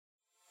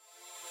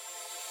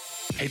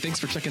Hey,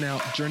 thanks for checking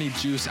out Journey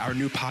Juice, our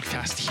new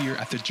podcast here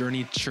at the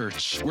Journey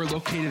Church. We're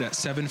located at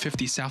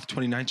 750 South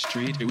 29th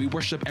Street. We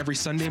worship every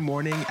Sunday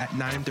morning at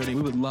 9:30.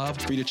 We would love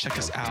for you to check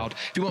us out.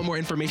 If you want more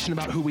information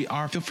about who we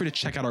are, feel free to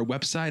check out our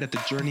website at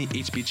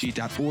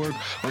thejourneyhbg.org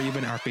or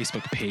even our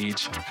Facebook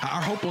page.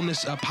 Our hope on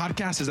this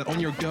podcast is that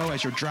on your go,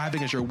 as you're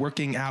driving, as you're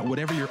working out,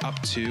 whatever you're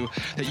up to,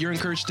 that you're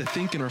encouraged to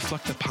think and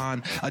reflect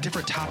upon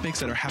different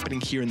topics that are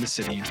happening here in the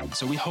city.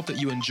 So we hope that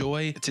you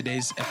enjoy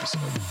today's episode.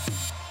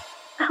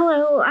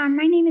 Hello,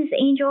 my name is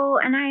Angel,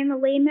 and I am a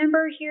lay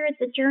member here at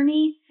The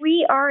Journey.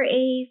 We are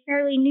a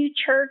fairly new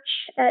church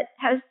that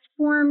has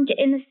formed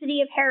in the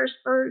city of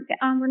Harrisburg.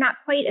 We're not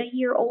quite a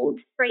year old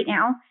right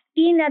now.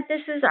 Being that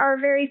this is our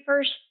very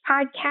first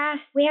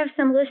podcast, we have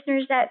some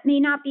listeners that may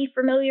not be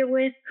familiar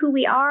with who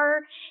we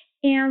are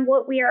and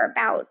what we are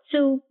about.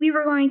 So we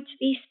were going to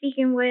be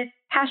speaking with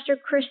Pastor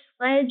Chris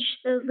Sledge,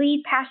 the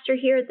lead pastor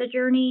here at The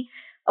Journey,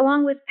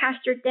 along with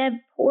Pastor Deb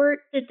Port,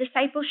 the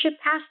discipleship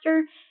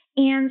pastor,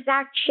 and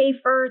Zach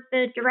Schaefer,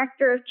 the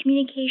Director of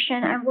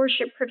Communication and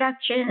Worship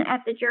Production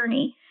at The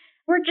Journey.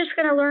 We're just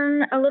going to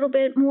learn a little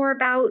bit more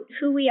about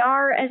who we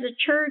are as a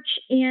church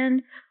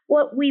and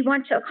what we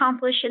want to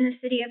accomplish in the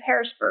city of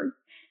Harrisburg.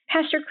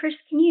 Pastor Chris,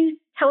 can you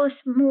tell us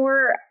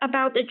more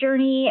about The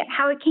Journey,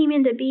 how it came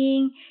into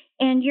being,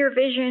 and your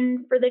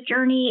vision for The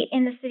Journey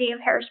in the city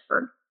of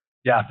Harrisburg?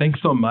 Yeah, thanks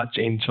so much,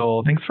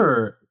 Angel. Thanks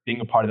for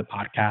being a part of the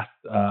podcast,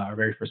 our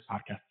very first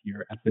podcast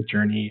here at The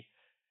Journey.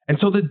 And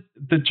so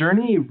the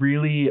Journey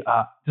really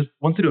just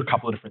wants to do a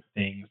couple of different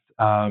things.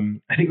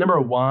 I think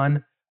number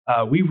one,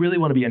 we really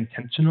want to be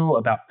intentional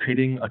about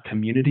creating a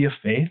community of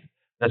faith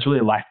that's really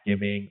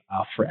life-giving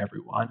for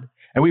everyone.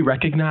 And we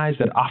recognize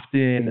that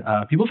often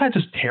people have had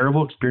just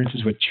terrible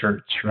experiences with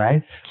church,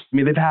 right? I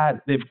mean,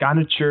 they've gone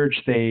to church,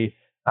 they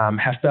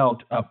have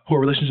felt poor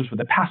relationships with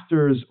the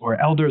pastors or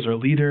elders or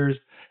leaders.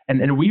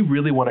 And we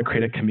really want to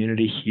create a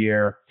community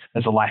here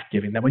that's a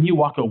life-giving, that when you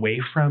walk away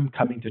from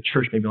coming to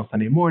church, maybe on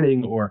Sunday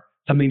morning or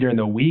something during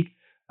the week,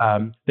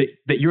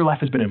 that your life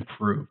has been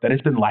improved, that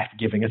it's been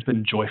life-giving, it's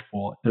been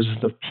joyful, there's a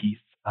sense of peace.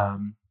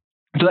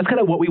 So that's kind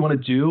of what we want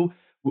to do.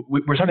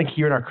 We're starting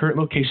here in our current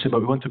location,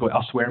 but we want to go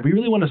elsewhere. And we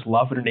really want to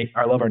love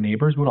our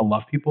neighbors. We want to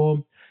love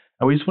people.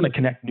 And we just want to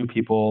connect new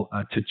people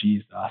to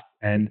Jesus.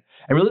 And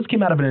really this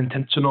came out of an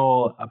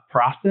intentional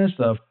process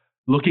of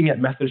looking at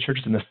Methodist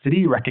churches in the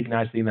city,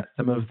 recognizing that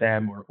some of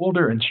them were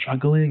older and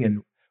struggling,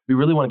 and we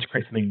really wanted to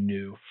create something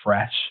new,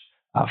 fresh,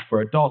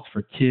 for adults,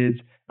 for kids,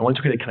 and wanted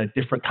to create a kind of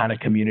different kind of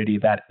community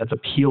that's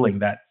appealing,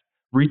 that's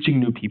reaching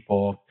new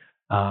people,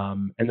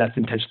 and that's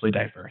intentionally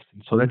diverse.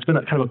 And so that's been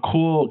a kind of a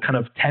cool kind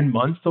of 10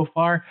 months so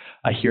far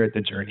here at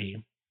The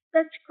Journey.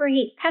 That's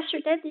great. Pastor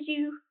Deb, did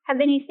you have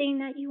anything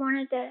that you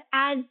wanted to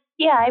add?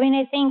 Yeah, I mean,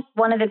 I think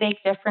one of the big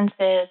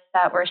differences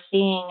that we're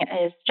seeing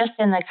is just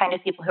in the kind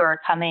of people who are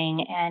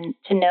coming, and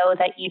to know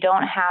that you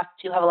don't have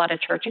to have a lot of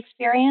church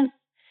experience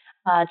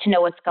to know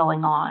what's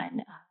going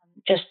on.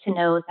 Just to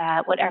know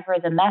that whatever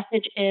the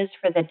message is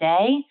for the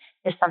day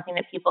is something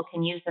that people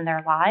can use in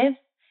their lives,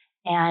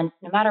 and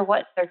no matter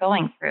what they're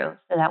going through,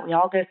 so that we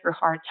all go through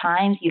hard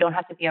times. You don't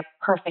have to be a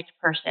perfect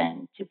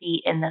person to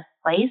be in this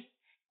place,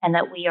 and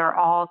that we are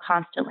all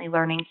constantly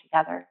learning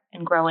together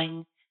and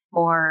growing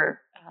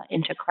more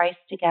into Christ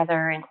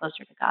together and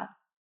closer to God.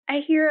 I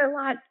hear a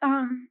lot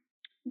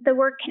the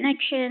word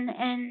connection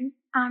and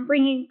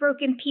bringing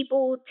broken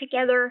people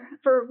together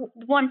for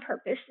one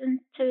purpose, and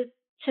to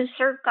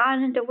serve God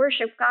and to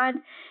worship God.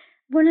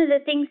 One of the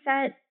things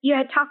that you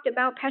had talked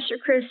about, Pastor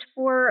Chris,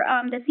 for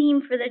the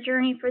theme for The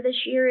Journey for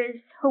this year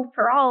is Hope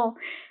for All.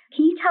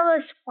 Can you tell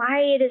us why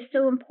it is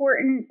so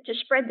important to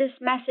spread this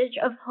message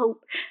of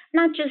hope,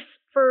 not just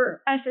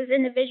for us as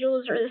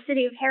individuals or the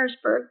city of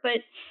Harrisburg,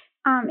 but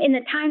in the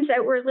times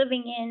that we're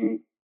living in?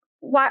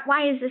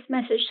 Why is this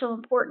message so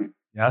important?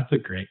 Yeah, that's a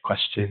great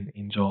question,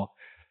 Angel.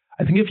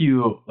 I think if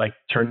you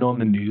turned on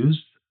the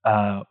news,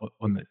 on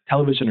the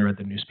television or read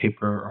the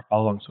newspaper or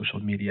follow on social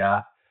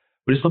media,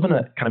 we just live in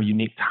a kind of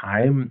unique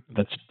time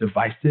that's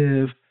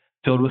divisive,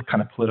 filled with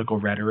kind of political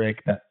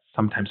rhetoric that's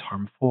sometimes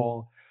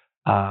harmful,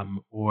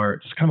 or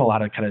just kind of a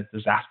lot of kind of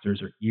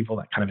disasters or evil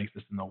that kind of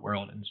exists in the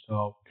world. And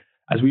so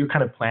as we were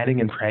kind of planning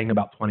and praying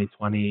about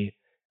 2020,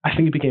 I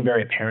think it became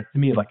very apparent to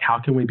me, how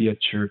can we be a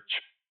church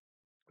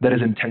that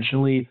is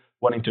intentionally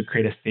wanting to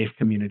create a safe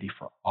community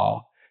for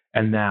all?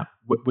 And that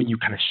when you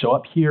kind of show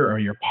up here, or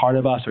you're part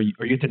of us, or you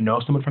get to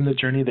know someone from The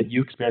Journey, that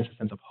you experience a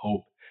sense of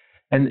hope.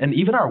 And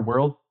even our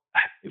world,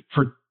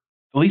 for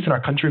at least in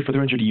our country for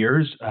 300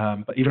 years,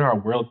 but even our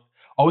world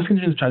always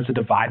continues to try to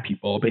divide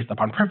people based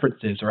upon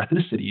preferences or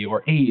ethnicity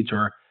or age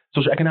or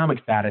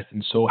socioeconomic status.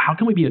 And so how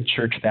can we be a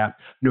church that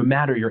no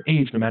matter your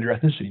age, no matter your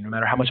ethnicity, no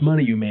matter how much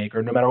money you make,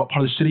 or no matter what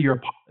part of the city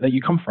that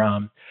you come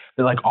from,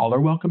 that all are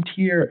welcomed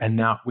here, and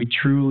now we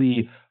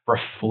truly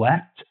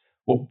reflect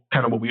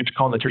what we would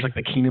call in the church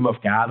the kingdom of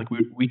God.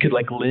 We could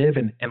live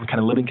and kind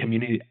of live in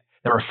community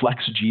that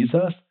reflects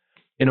Jesus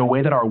in a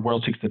way that our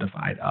world seeks to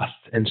divide us.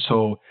 And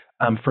so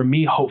for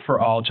me, Hope for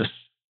All just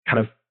kind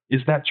of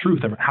is that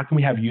truth. How can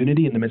we have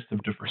unity in the midst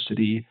of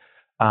diversity?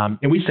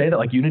 And we say that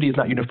like unity is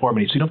not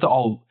uniformity. So you don't have to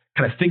all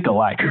kind of think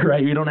alike,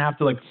 right? You don't have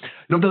to you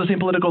don't have the same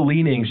political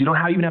leanings. You don't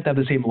even have to have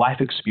the same life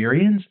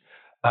experience.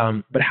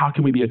 But how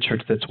can we be a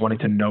church that's wanting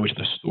to know each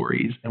other's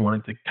stories and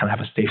wanting to kind of have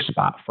a safe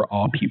spot for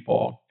all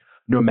people,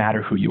 no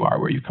matter who you are,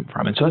 where you come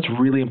from? And so that's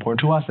really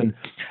important to us. And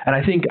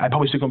I think I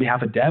probably speak on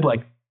behalf of Deb,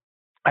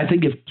 I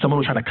think if someone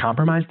was trying to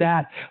compromise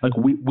that,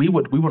 we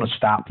want to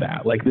stop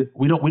that.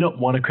 We don't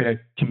want to create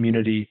a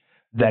community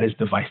that is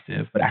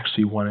divisive, but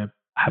actually want to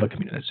have a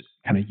community that's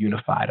kind of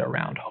unified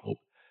around hope.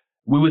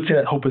 We would say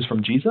that hope is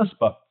from Jesus,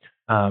 but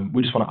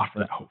we just want to offer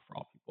that hope for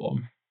all people.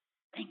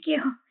 Thank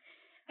you.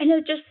 I know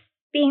just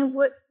being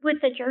with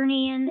the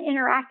journey and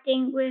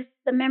interacting with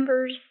the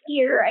members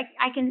here,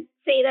 I can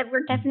say that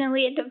we're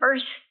definitely a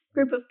diverse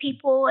group of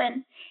people,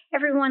 and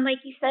everyone, like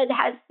you said,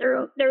 has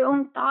their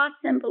own thoughts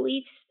and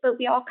beliefs, but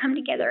we all come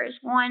together as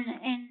one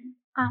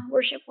and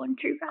worship one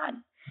true God.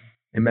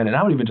 Amen. And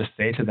I would even just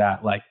say to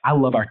that, I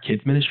love our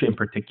kids ministry in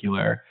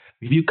particular.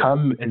 If you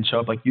come and show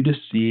up, you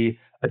just see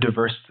a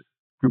diverse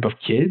group of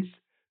kids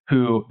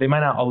who they might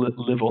not all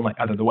live on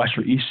either the West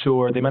or East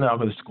Shore. They might not all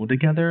go to school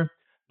together,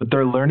 but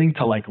they're learning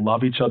to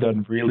love each other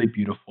in really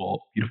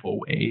beautiful, beautiful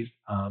ways.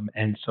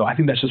 And so I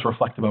think that's just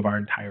reflective of our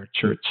entire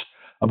church,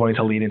 of wanting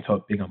to lean into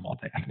being a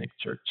multi-ethnic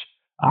church.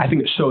 I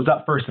think it shows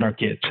up first in our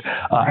kids.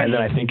 And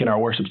then I think in our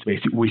worship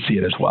space, we see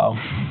it as well.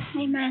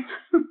 Amen.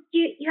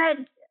 You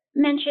had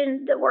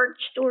mentioned the word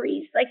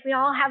stories. We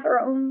all have our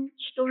own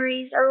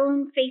stories, our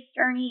own faith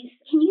journeys.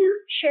 Can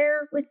you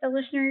share with the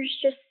listeners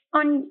just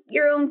on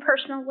your own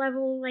personal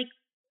level,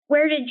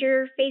 where did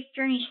your faith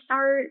journey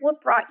start?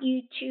 What brought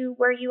you to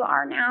where you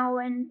are now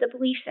and the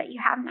beliefs that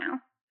you have now?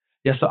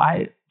 Yeah, so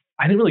I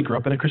didn't really grow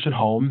up in a Christian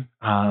home.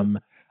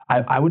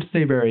 I would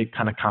say very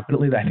kind of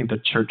confidently that I think the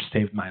church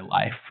saved my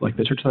life.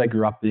 The church that I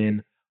grew up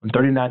in on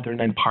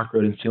 3939 Park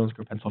Road in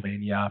Selinsgrove,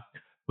 Pennsylvania,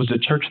 was a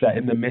church that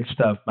in the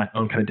midst of my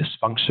own kind of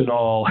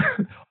dysfunctional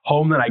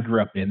home that I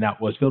grew up in, that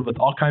was filled with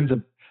all kinds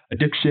of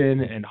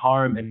addiction and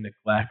harm and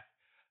neglect,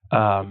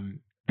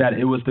 that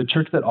it was the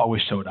church that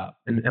always showed up.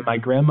 And my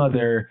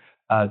grandmother,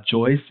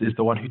 Joyce, is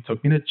the one who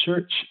took me to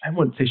church. I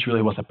wouldn't say she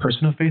really was a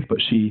person of faith, but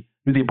she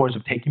knew the importance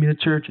of taking me to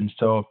church. And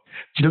so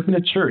she took me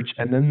to church.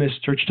 And then this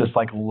church just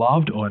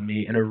loved on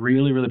me in a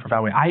really, really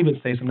profound way. I even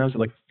say sometimes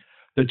that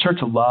the church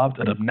loved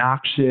an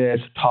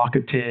obnoxious,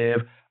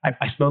 talkative.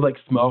 I smelled like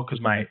smoke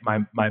because my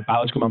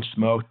biological mom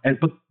smoked.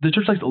 But the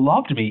church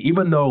loved me,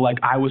 even though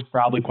I was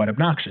probably quite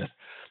obnoxious.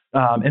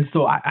 And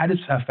so I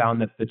just have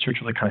found that the church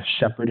really kind of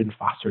shepherded and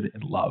fostered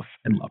and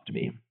loved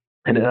me.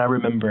 And then I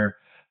remember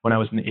when I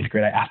was in the 8th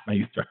grade, I asked my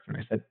youth director, and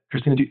I said,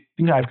 Christina, do you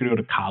think I have to go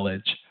to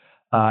college?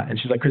 And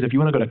she's like, Chris, if you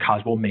want to go to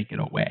college, we'll make it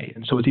a way.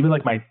 And so it's even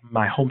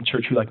my home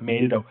church who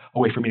made it a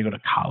way for me to go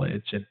to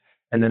college.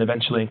 And then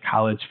eventually in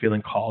college,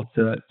 feeling called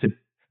to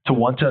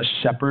want to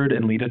shepherd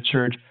and lead a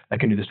church that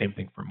can do the same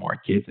thing for more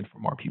kids and for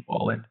more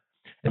people.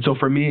 And so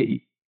for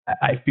me,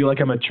 I feel like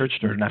I'm a church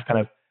nerd, and I've kind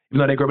of, even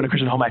though I grew up in a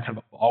Christian home, I kind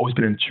of always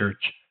been in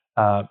church,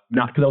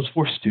 not because I was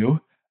forced to,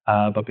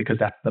 but because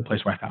that's the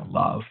place where I found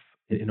love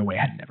in a way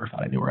I had never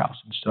found anywhere else.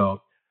 And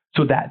so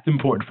that's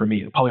important for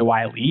me, probably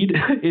why I lead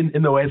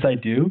in the ways I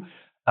do.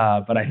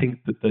 But I think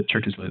that the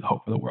church is really the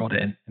hope for the world,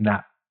 and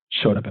that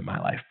showed up in my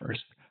life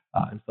first.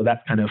 And so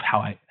that's kind of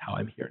how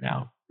I'm here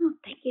now. Oh,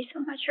 thank you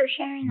so much for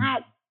sharing that.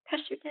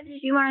 Pastor Deb, do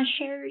you want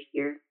to share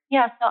your?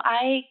 Yeah, so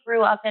I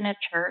grew up in a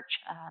church.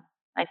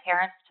 My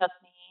parents took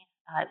me.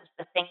 It was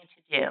the thing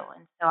to do.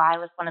 And so I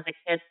was one of the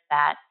kids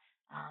that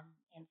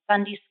in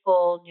Sunday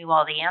school knew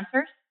all the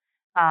answers.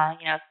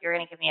 If you're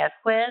going to give me a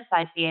quiz,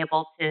 I'd be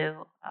able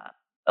to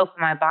open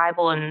my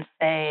Bible and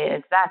say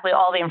exactly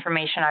all the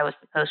information I was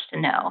supposed to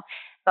know.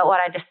 But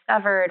what I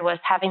discovered was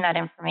having that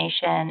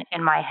information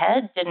in my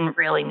head didn't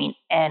really mean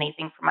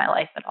anything for my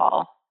life at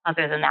all,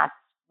 other than that's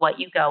what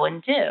you go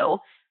and do.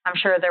 I'm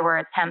sure there were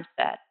attempts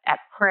at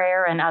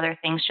prayer and other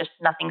things, just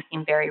nothing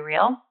seemed very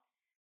real.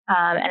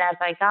 And as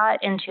I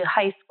got into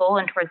high school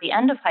and toward the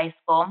end of high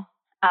school,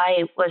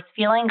 I was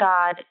feeling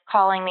God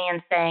calling me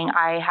and saying,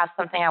 I have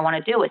something I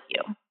want to do with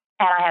you.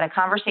 And I had a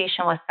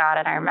conversation with God,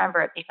 and I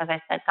remember it because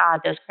I said,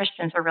 God, those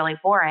Christians are really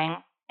boring.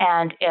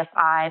 And if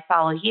I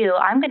follow you,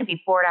 I'm going to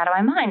be bored out of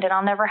my mind and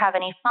I'll never have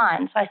any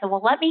fun. So I said,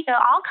 well, let me go.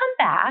 I'll come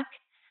back,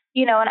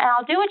 and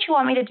I'll do what you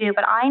want me to do,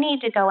 but I need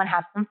to go and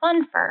have some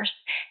fun first.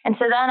 And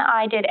so then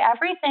I did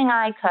everything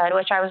I could,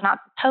 which I was not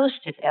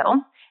supposed to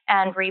do,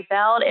 and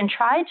rebelled and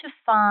tried to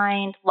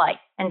find life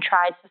and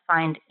tried to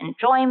find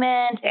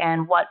enjoyment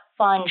and what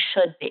fun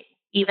should be,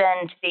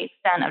 even to the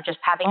extent of just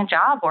having a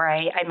job where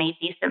I made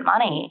decent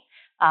money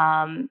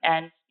and,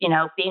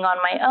 being on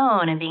my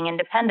own and being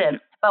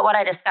independent. But what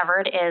I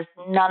discovered is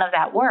none of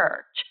that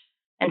worked.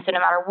 And so no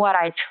matter what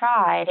I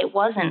tried, it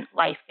wasn't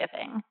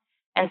life-giving.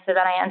 And so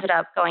then I ended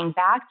up going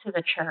back to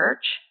the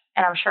church,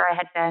 and I'm sure I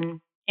had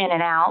been in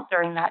and out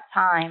during that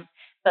time,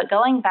 but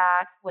going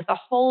back with a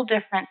whole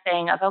different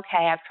thing of,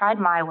 okay, I've tried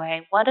my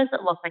way. What does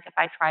it look like if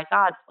I try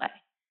God's way?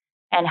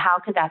 And how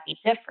could that be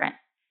different?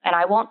 And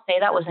I won't say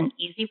that was an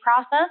easy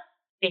process.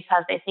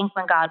 because I think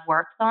when God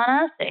works on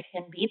us, it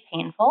can be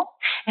painful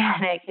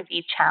and it can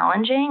be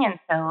challenging. And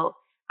so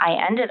I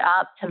ended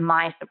up, to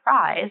my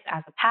surprise,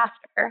 as a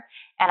pastor,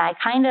 and I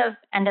kind of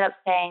ended up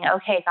saying,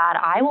 okay, God,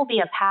 I will be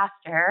a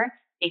pastor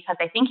because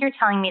I think you're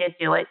telling me to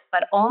do it,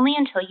 but only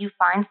until you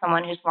find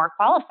someone who's more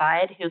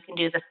qualified who can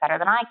do this better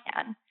than I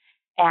can.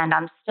 And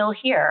I'm still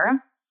here,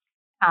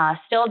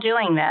 still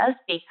doing this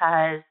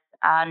because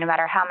no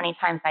matter how many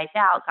times I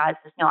doubt, God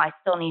says, no, I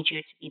still need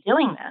you to be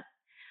doing this.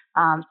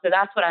 So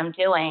that's what I'm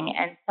doing.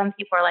 And some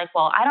people are like,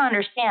 well, I don't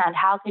understand.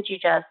 How could you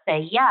just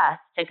say yes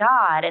to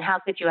God? And how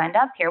could you end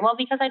up here? Well,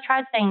 because I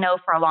tried saying no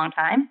for a long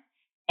time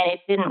and it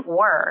didn't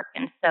work.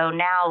 And so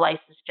now life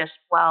is just,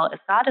 well, if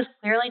God is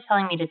clearly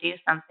telling me to do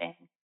something,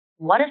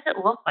 what does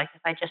it look like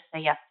if I just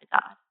say yes to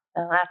God?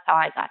 So that's how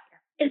I got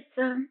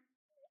here.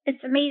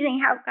 It's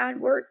amazing how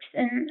God works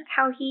and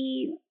how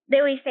they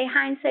always say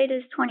hindsight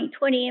is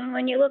 20/20. And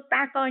when you look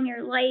back on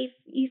your life,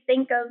 you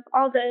think of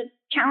all the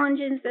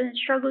challenges and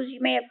struggles you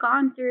may have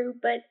gone through,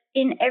 but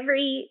in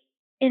every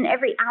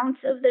ounce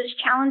of those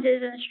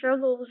challenges and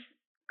struggles,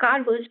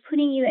 God was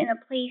putting you in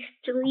a place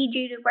to lead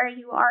you to where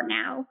you are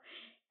now.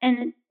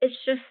 And it's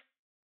just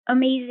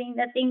amazing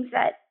the things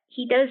that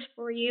he does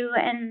for you.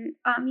 And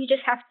you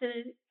just have to,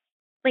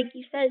 like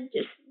you said,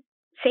 just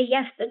say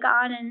yes to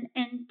God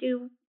and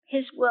do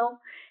his will,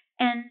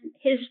 and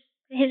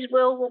his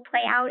will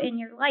play out in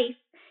your life.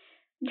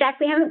 Zach,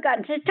 we haven't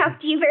gotten to talk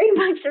to you very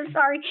much. I'm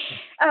sorry.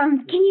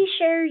 Can you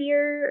share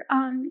your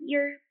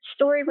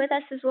story with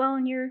us as well?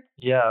 And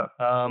Yeah.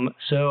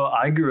 So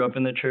I grew up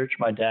in the church.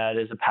 My dad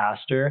is a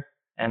pastor,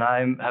 and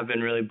I have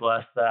been really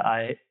blessed that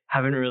I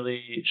haven't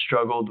really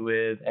struggled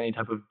with any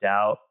type of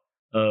doubt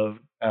of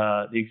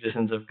the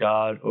existence of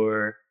God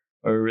or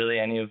really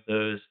any of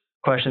those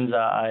questions that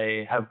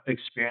I have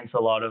experienced.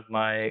 A lot of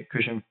my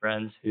Christian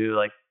friends who,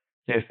 like,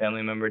 say a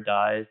family member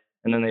dies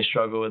and then they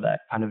struggle with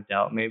that kind of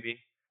doubt maybe.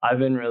 I've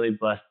been really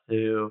blessed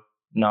to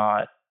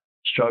not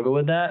struggle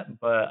with that,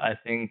 but I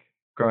think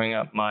growing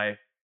up my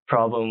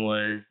problem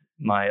was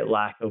my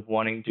lack of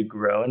wanting to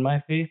grow in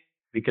my faith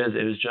because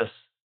it was just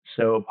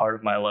so a part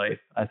of my life.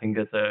 I think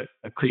that's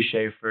a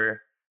cliche for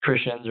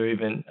Christians or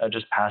even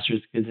just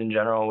pastors' kids in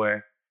general,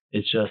 where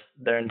it's just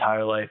their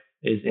entire life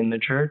is in the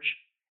church.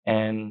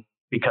 And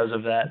because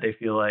of that, they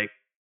feel like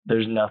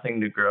there's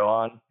nothing to grow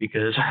on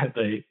because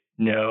they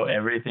know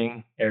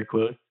everything, air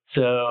quotes.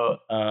 So,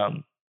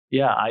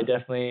 yeah, I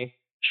definitely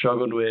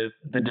struggled with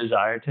the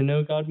desire to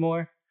know God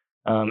more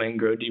and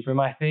grow deeper in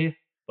my faith.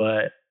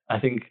 But I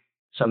think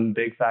some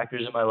big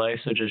factors in my life,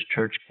 such as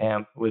church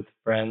camp with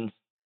friends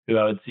who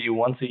I would see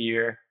once a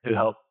year, who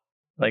helped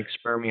like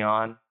spur me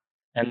on,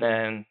 and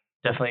then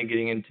definitely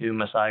getting into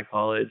Messiah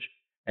College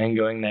and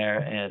going there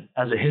and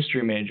as a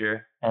history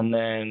major, and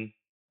then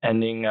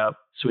ending up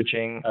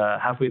switching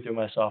halfway through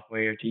my sophomore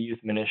year to youth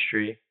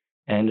ministry,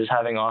 and just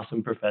having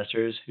awesome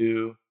professors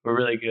who were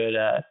really good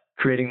at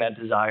creating that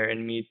desire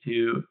in me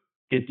to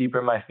get deeper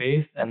in my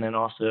faith, and then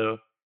also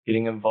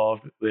getting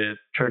involved with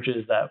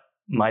churches that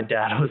my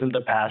dad wasn't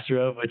the pastor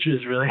of, which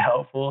is really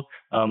helpful.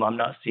 I'm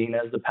not seen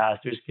as the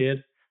pastor's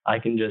kid. I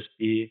can just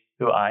be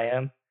who I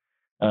am,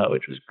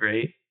 which was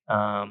great.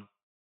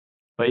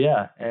 But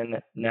yeah,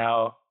 and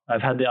now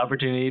I've had the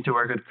opportunity to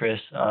work with Chris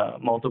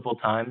multiple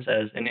times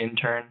as an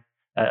intern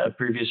at a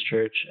previous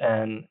church,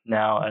 and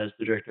now as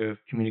the director of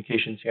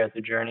communications here at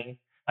The Journey.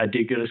 I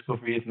did go to school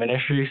for youth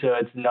ministry, so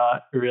it's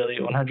not really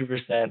 100%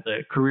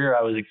 the career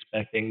I was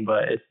expecting,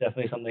 but it's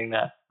definitely something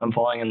that I'm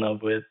falling in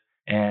love with,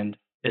 and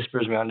it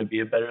spurs me on to be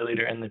a better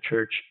leader in the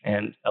church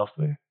and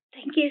elsewhere.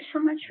 Thank you so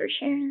much for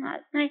sharing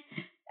that.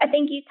 I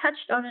think you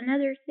touched on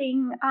another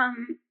thing.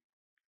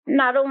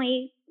 Not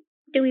only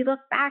do we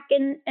look back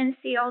and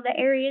see all the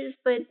areas,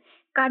 but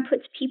God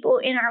puts people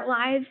in our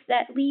lives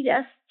that lead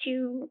us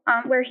to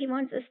where he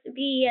wants us to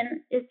be.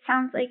 And it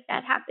sounds like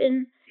that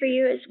happened for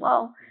you as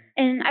well.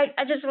 And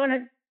I just want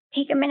to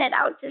take a minute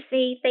out to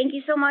say thank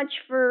you so much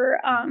for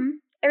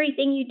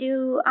everything you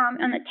do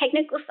on the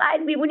technical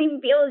side. We wouldn't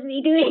even be able to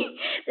be doing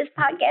this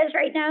podcast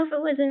right now if it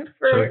wasn't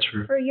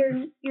for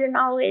your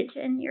knowledge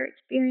and your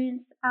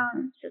experience.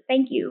 So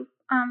thank you.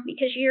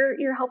 Because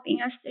you're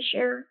helping us to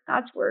share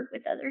God's word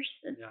with others.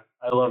 Yeah,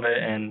 I love it,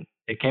 and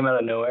it came out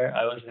of nowhere.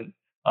 I wasn't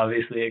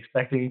obviously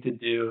expecting to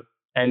do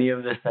any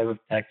of this type of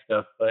tech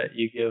stuff, but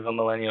you give a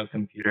millennial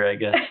computer, I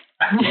guess,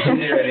 you can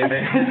do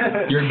anything.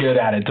 You're good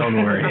at it, don't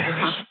worry.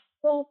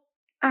 Well,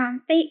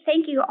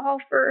 thank you all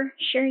for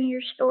sharing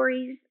your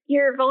stories,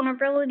 your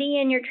vulnerability,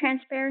 and your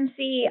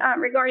transparency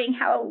regarding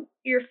how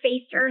your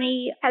faith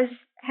journey has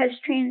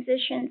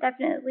transitioned.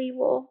 Definitely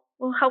will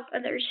help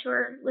others who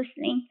are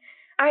listening.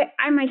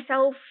 I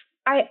myself,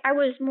 I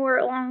was more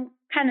along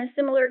kind of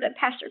similar to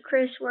Pastor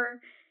Chris,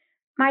 where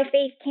my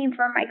faith came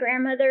from my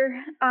grandmother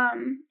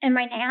and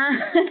my nana.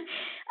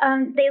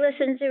 They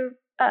listened to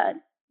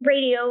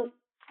radio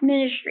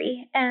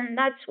ministry, and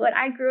that's what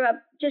I grew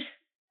up just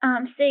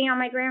sitting on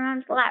my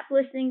grandma's lap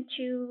listening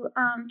to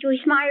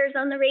Joyce Myers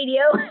on the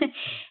radio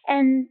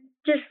and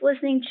just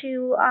listening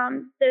to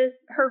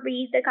her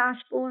read the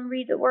gospel and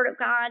read the word of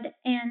God.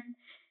 And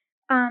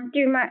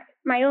through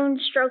my own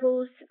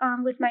struggles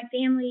with my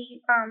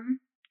family,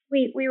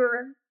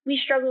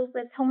 we struggled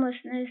with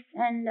homelessness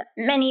and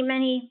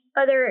many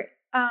other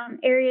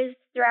areas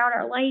throughout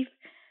our life.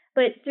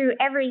 But through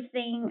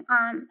everything,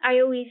 I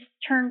always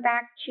turn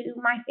back to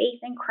my faith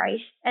in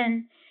Christ.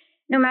 And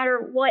no matter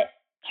what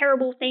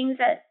terrible things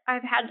that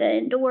I've had to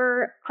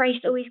endure,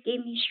 Christ always gave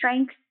me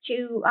strength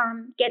to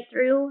get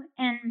through.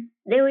 And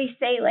they always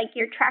say, like,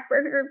 your track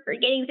record for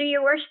getting through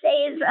your worst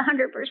day is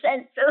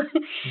 100%. So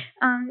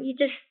you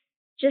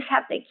just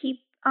have to keep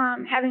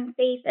having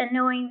faith and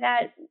knowing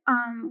that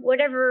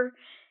whatever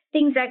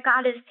things that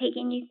God is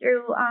taking you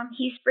through,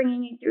 He's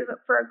bringing you through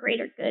for a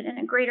greater good and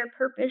a greater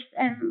purpose.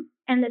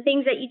 And the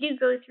things that you do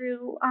go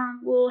through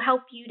will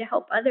help you to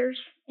help others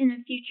in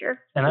the future.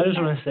 And I just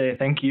want to say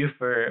thank you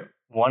for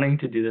wanting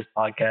to do this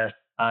podcast.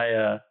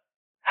 I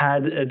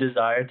had a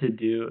desire to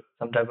do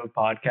some type of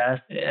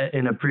podcast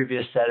in a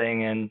previous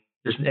setting, and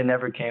just it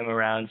never came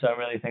around. So I'm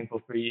really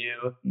thankful for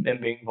you and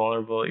being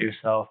vulnerable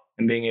yourself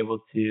and being able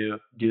to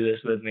do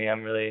this with me.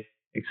 I'm really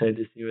excited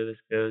to see where this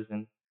goes,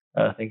 and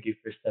thank you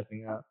for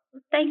stepping up.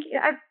 Thank you.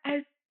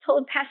 I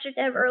told Pastor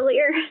Deb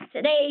earlier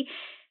today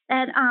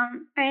that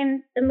I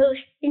am the most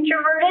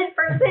introverted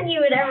person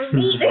you would ever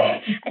meet.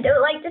 I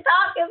don't like to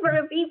talk in front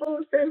of people,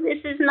 so this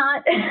is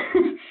not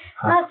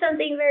not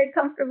something very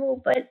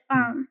comfortable. But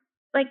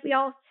like we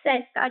all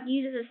said, God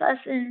uses us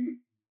in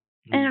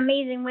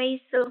amazing ways.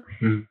 So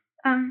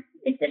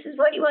if this is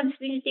what He wants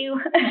me to do,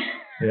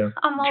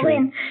 I'm all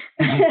in.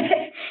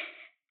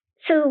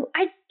 So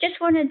I just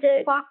wanted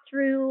to walk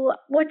through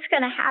what's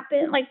going to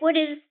happen. Like, what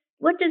does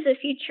the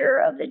future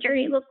of the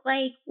journey look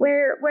like?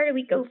 Where do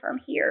we go from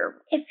here?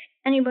 If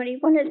anybody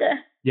wanted to.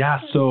 Yeah,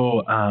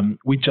 so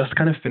we just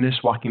kind of finished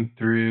walking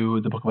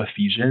through the book of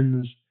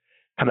Ephesians,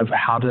 kind of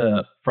how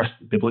to, for us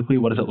biblically,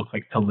 what does it look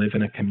like to live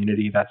in a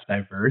community that's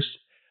diverse?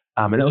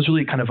 And that was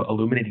really kind of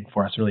illuminating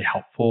for us, really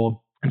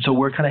helpful. And so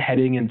we're kind of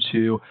heading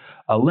into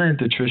a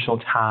Lent, a traditional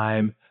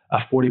time,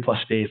 40 plus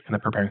days, kind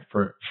of preparing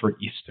for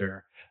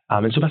Easter.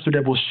 And so Pastor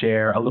Deb will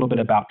share a little bit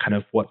about kind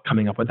of what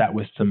coming up with that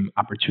with some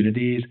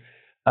opportunities.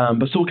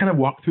 But so we'll kind of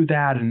walk through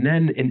that. And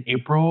then in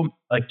April,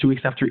 like 2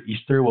 weeks after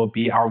Easter, will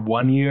be our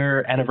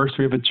 1-year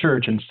anniversary of the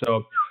church. And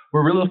so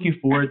we're really looking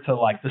forward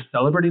to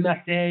celebrating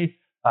that day.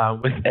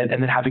 And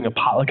then having a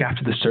potluck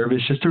after the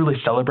service just to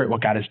really celebrate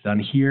what God has done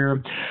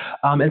here.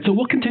 And so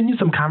we'll continue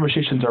some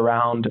conversations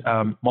around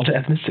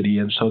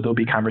multi-ethnicity. And so there'll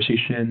be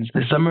conversations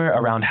this summer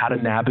around how to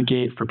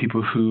navigate for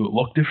people who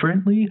look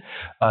differently,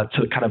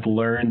 to kind of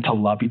learn to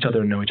love each other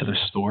and know each other's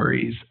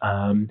stories.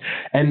 And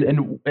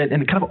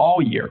kind of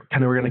all year,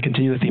 kind of we're going to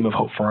continue the theme of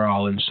Hope for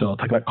All. And so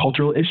talk about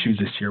cultural issues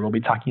this year. We'll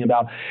be talking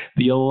about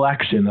the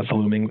election that's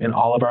looming in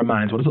all of our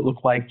minds. What does it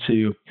look like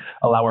to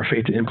allow our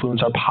faith to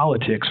influence our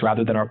politics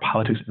rather than our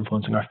politics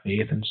influencing our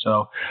faith? And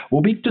so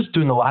we'll be just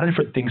doing a lot of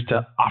different things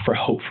to offer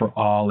hope for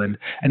all. And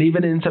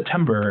even in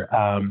September,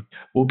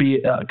 we'll be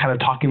kind of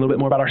talking a little bit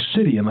more about our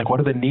city and what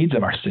are the needs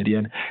of our city,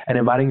 and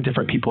inviting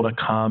different people to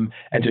come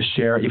and to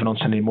share even on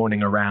Sunday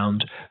morning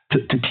around to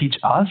teach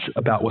us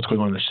about what's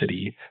going on in the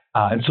city.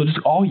 And so just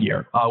all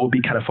year, we'll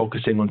be kind of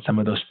focusing on some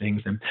of those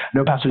things. And I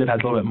know Pastor Deb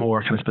has a little bit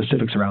more kind of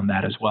specifics around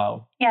that as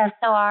well. Yeah,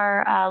 so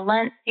our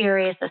Lent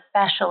series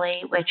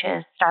especially, which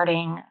is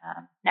starting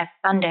next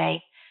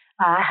Sunday,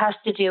 has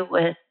to do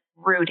with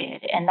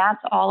rooted. And that's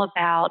all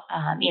about,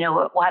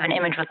 we'll have an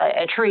image with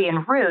a tree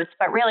and roots,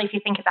 but really if you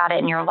think about it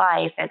in your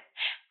life, it's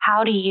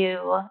how do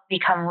you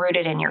become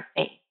rooted in your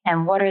faith?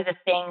 And what are the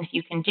things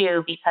you can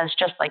do? Because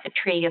just like a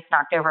tree gets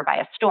knocked over by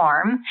a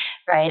storm,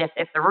 right?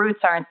 If the roots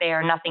aren't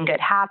there, nothing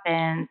good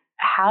happens.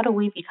 How do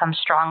we become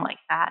strong like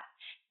that?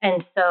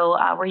 And so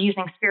we're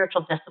using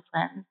spiritual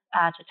disciplines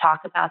to talk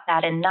about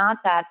that. And not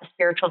that the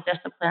spiritual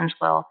disciplines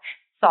will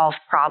solve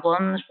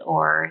problems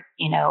or,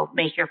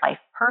 make your life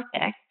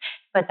perfect,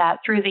 but that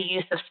through the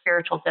use of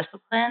spiritual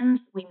disciplines,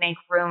 we make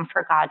room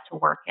for God to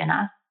work in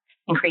us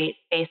and create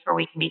space where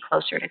we can be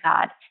closer to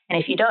God.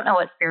 And if you don't know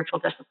what spiritual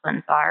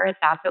disciplines are,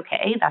 that's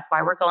okay. That's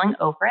why we're going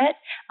over it.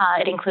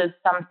 It includes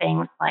some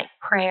things like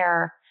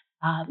prayer,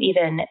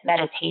 even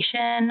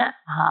meditation,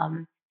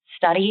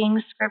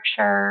 studying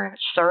scripture,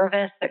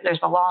 service. There's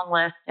a long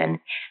list. And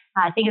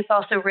I think it's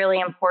also really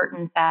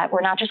important that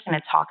we're not just going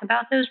to talk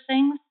about those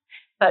things,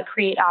 but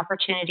create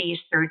opportunities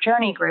through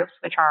journey groups,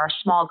 which are our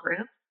small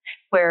groups,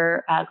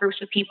 where groups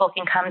of people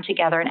can come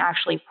together and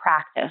actually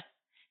practice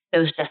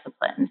those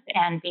disciplines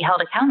and be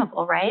held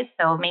accountable, right?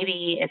 So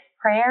maybe it's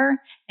prayer,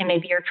 and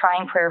maybe you're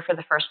trying prayer for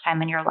the first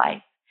time in your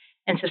life.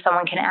 And so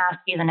someone can ask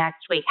you the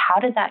next week,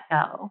 how did that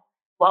go?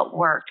 What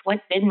worked?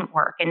 What didn't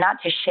work? And not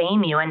to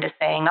shame you into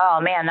saying, oh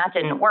man, that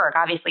didn't work.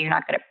 Obviously, you're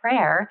not good at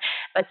prayer,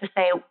 but to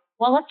say,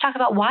 well, let's talk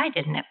about why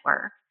didn't it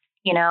work?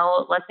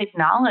 Let's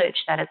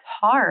acknowledge that it's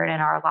hard in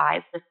our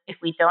lives if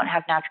we don't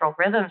have natural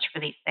rhythms for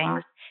these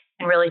things,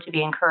 and really to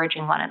be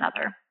encouraging one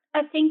another.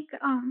 I think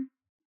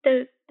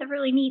the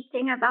really neat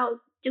thing about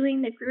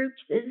doing the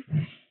groups is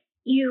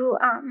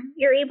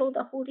you're able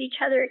to hold each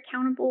other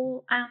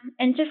accountable,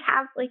 and just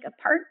have like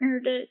a partner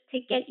to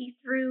get you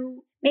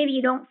through. Maybe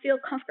you don't feel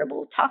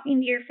comfortable talking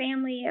to your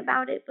family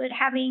about it, but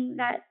having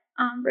that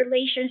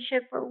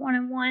relationship or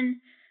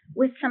one-on-one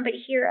with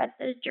somebody here at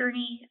the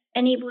Journey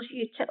enables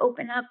you to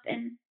open up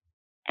and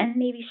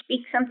maybe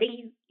speak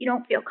something you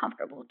don't feel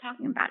comfortable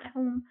talking about at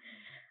home.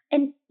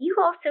 And you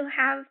also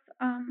have,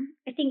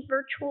 I think,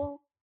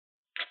 virtual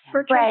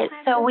Right. classes.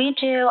 So we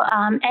do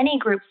any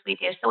groups we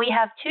do. So we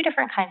have two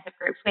different kinds of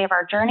groups. We have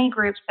our Journey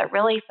groups that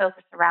really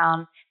focus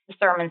around the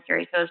sermon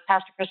series. So as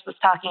Pastor Chris was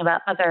talking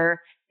about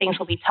other things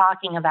we'll be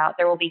talking about,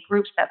 there will be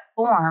groups that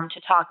form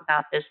to talk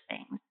about those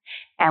things.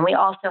 And we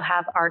also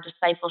have our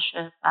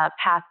discipleship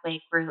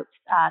pathway groups,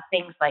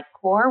 things like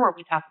CORE, where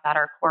we talk about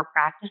our core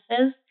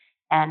practices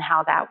and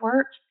how that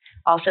works.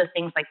 Also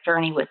things like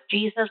Journey with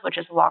Jesus, which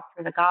is a walk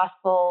through the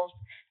Gospels.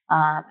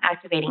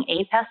 Activating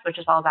APES, which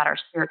is all about our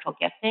spiritual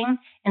gifting.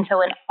 And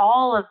so in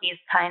all of these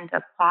kinds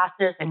of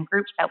classes and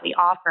groups that we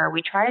offer,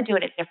 we try to do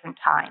it at different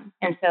times.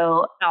 And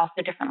so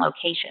also different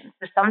locations.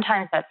 So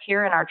sometimes that's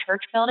here in our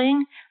church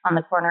building on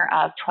the corner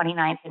of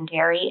 29th and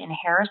Dairy in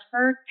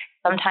Harrisburg.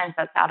 Sometimes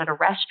that's out at a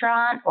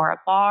restaurant or a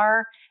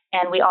bar.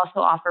 And we also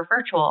offer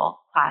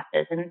virtual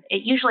classes. And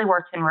it usually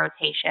works in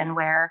rotation,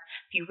 where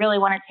if you really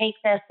want to take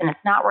this and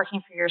it's not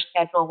working for your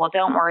schedule, well,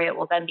 don't worry, it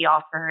will then be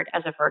offered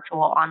as a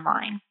virtual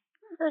online.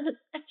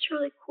 That's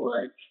really cool.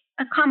 It's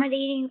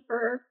accommodating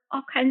for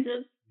all kinds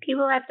of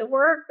people at the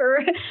work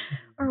or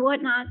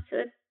whatnot. So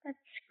that's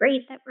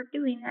great that we're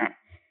doing that.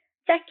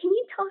 Zach, can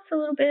you tell us a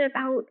little bit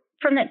about,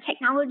 from the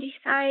technology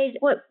side,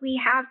 what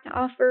we have to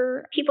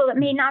offer people that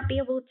may not be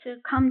able to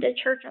come to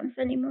church on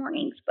Sunday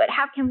mornings, but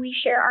how can we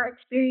share our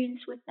experience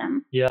with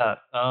them? Yeah,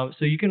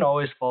 so you can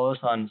always follow us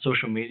on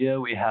social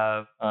media. We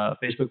have a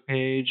Facebook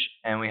page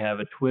and we have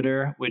a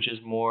Twitter, which is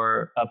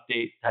more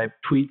update type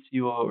tweets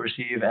you will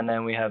receive. And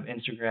then we have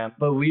Instagram.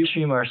 But we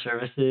stream our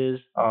services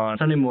on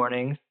Sunday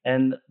mornings,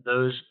 and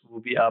those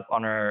will be up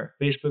on our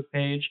Facebook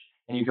page.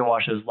 And you can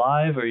watch those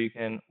live, or you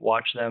can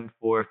watch them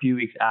for a few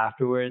weeks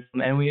afterwards.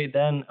 And we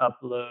then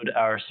upload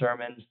our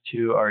sermons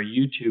to our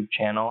YouTube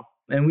channel.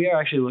 And we are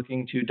actually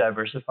looking to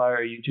diversify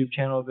our YouTube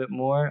channel a bit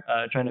more,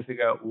 trying to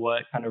figure out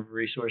what kind of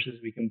resources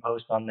we can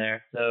post on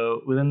there. So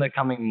within the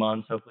coming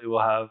months, hopefully we'll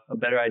have a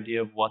better idea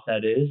of what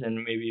that is,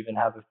 and maybe even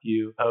have a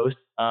few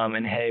posts.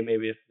 And hey,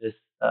 maybe if this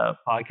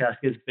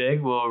podcast gets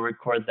big, we'll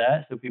record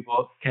that so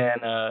people can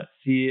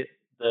see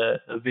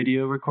the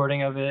video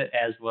recording of it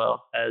as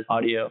well as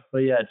audio. But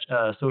yeah,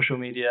 social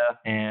media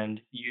and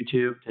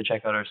YouTube to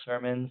check out our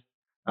sermons,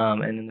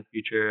 and in the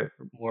future,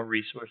 more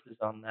resources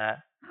on that.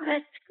 Oh,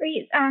 that's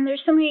great.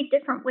 There's so many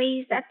different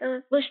ways that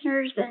the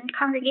listeners and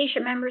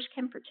congregation members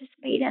can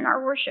participate in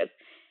our worship.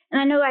 And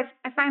I know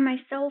I find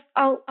myself,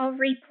 I'll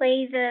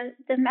replay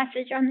the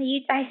message on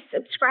I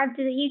subscribe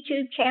to the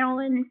YouTube channel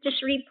and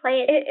just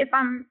replay it. If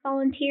I'm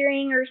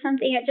volunteering or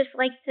something, I just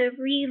like to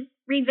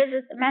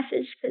revisit the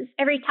message, because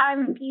every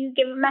time you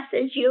give a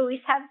message, you always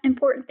have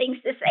important things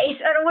to say.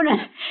 So I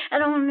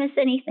don't want to miss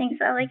anything.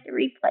 So I like to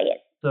replay it.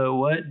 So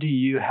what do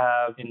you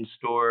have in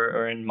store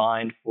or in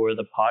mind for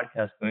the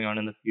podcast going on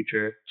in the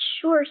future?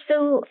 Sure.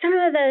 So some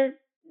of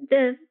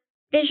the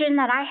vision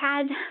that I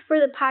had for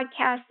the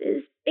podcast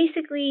is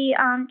basically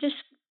just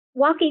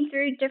walking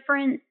through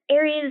different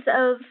areas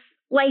of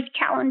life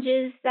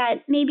challenges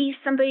that maybe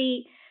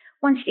somebody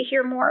wants to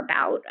hear more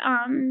about.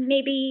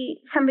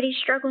 Maybe somebody's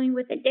struggling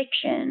with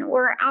addiction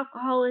or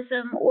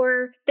alcoholism,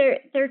 or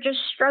they're just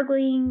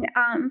struggling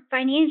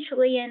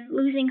financially and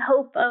losing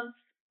hope of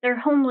they're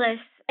homeless.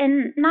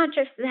 And not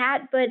just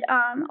that, but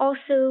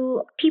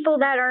also people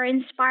that are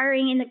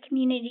inspiring in the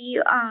community,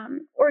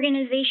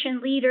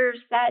 organization leaders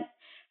that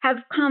have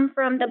come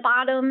from the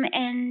bottom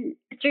and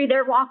through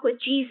their walk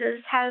with Jesus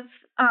have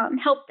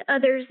helped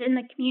others in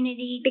the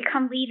community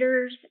become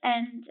leaders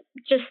and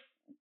just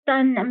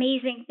done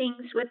amazing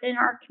things within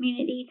our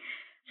community.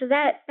 So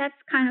that's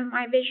kind of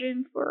my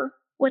vision for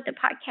what the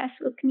podcast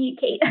will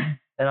communicate.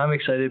 And I'm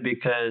excited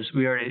because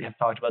we already have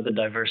talked about the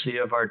diversity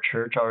of our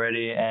church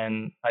already,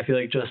 and I feel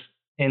like just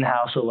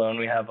in-house alone,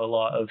 we have a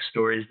lot of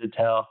stories to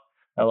tell,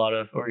 a lot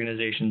of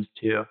organizations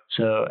too.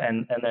 So,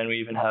 and then we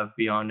even have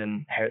Beyond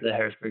in the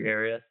Harrisburg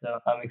area. So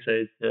I'm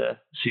excited to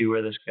see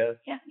where this goes.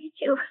 Yeah, me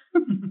too.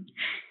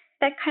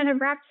 That kind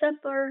of wraps up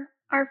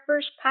our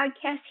first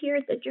podcast here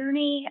at The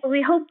Journey.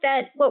 We hope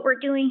that what we're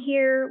doing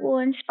here will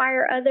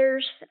inspire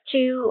others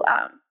to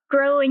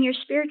grow in your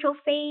spiritual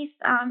faith.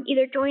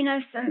 Either join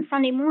us on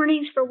Sunday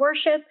mornings for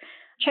worship,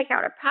 check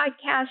out our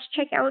podcast,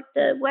 check out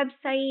the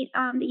website,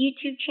 the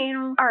YouTube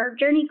channel, our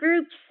Journey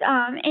groups,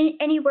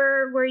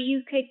 anywhere where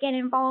you could get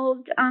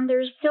involved.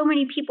 There's so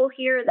many people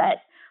here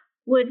that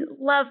would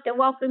love to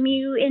welcome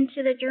you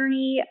into the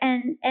Journey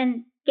and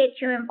get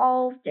you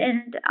involved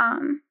and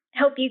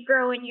help you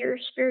grow in your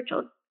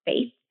spiritual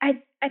faith.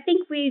 I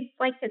think we'd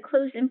like to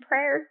close in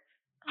prayer.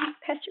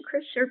 Pastor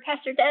Chris or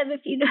Pastor Deb,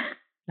 if you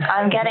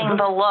I'm getting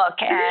the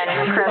look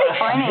and Chris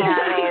pointing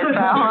at me,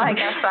 so I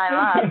guess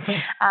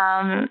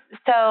I'm up.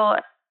 So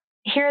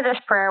hear this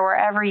prayer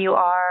wherever you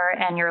are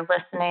and you're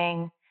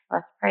listening.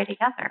 Let's pray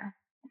together.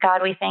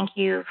 God, we thank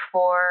you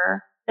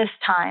for this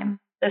time,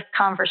 this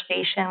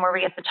conversation where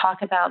we get to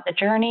talk about the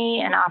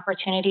journey and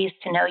opportunities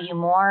to know you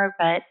more.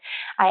 But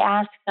I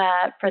ask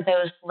that for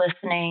those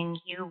listening,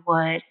 you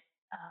would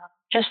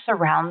just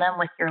surround them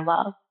with your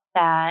love,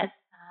 that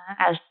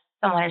as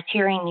someone is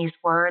hearing these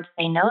words,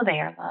 they know they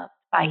are loved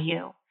by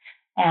you,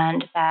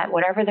 and that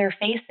whatever they're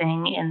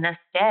facing in this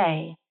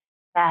day,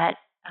 that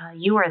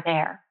you are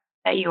there,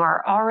 that you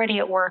are already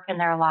at work in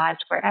their lives,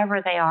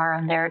 wherever they are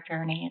on their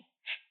journeys.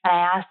 And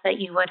I ask that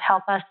you would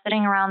help us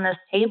sitting around this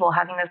table,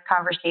 having this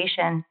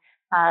conversation,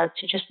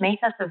 to just make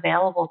us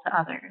available to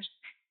others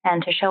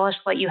and to show us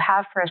what you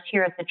have for us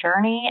here at the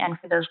journey. And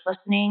for those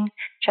listening,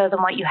 show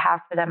them what you have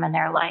for them in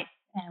their life.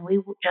 And we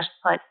will just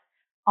put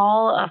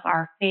all of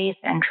our faith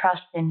and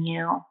trust in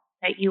you,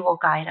 that you will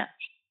guide us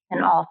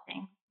in all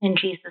things. In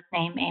Jesus'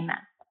 name, amen.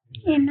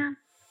 Amen.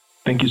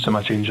 Thank you so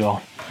much,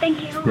 Angel.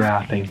 Thank you.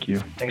 Yeah, thank you.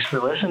 Thanks for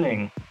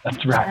listening.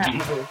 That's right.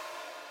 Yeah.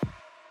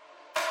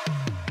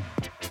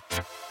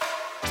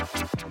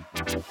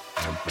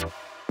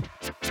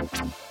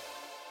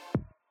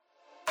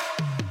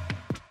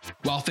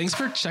 Well, thanks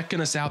for checking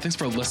us out. Thanks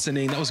for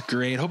listening. That was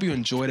great. Hope you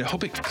enjoyed it.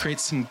 Hope it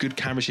creates some good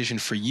conversation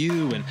for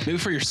you and maybe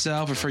for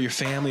yourself or for your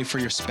family, for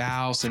your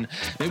spouse. And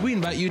maybe we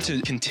invite you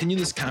to continue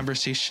this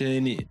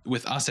conversation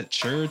with us at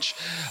church.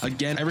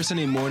 Again, every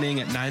Sunday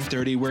morning at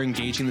 9:30, we're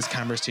engaging this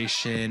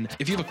conversation.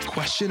 If you have a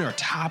question or a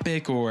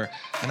topic or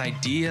an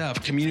idea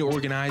of community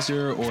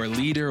organizer or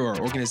leader or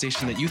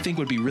organization that you think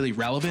would be really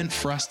relevant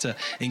for us to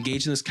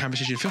engage in this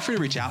conversation, feel free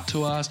to reach out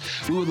to us.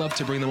 We would love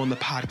to bring them on the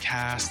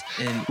podcast.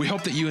 And we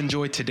hope that you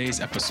enjoyed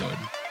today's episode.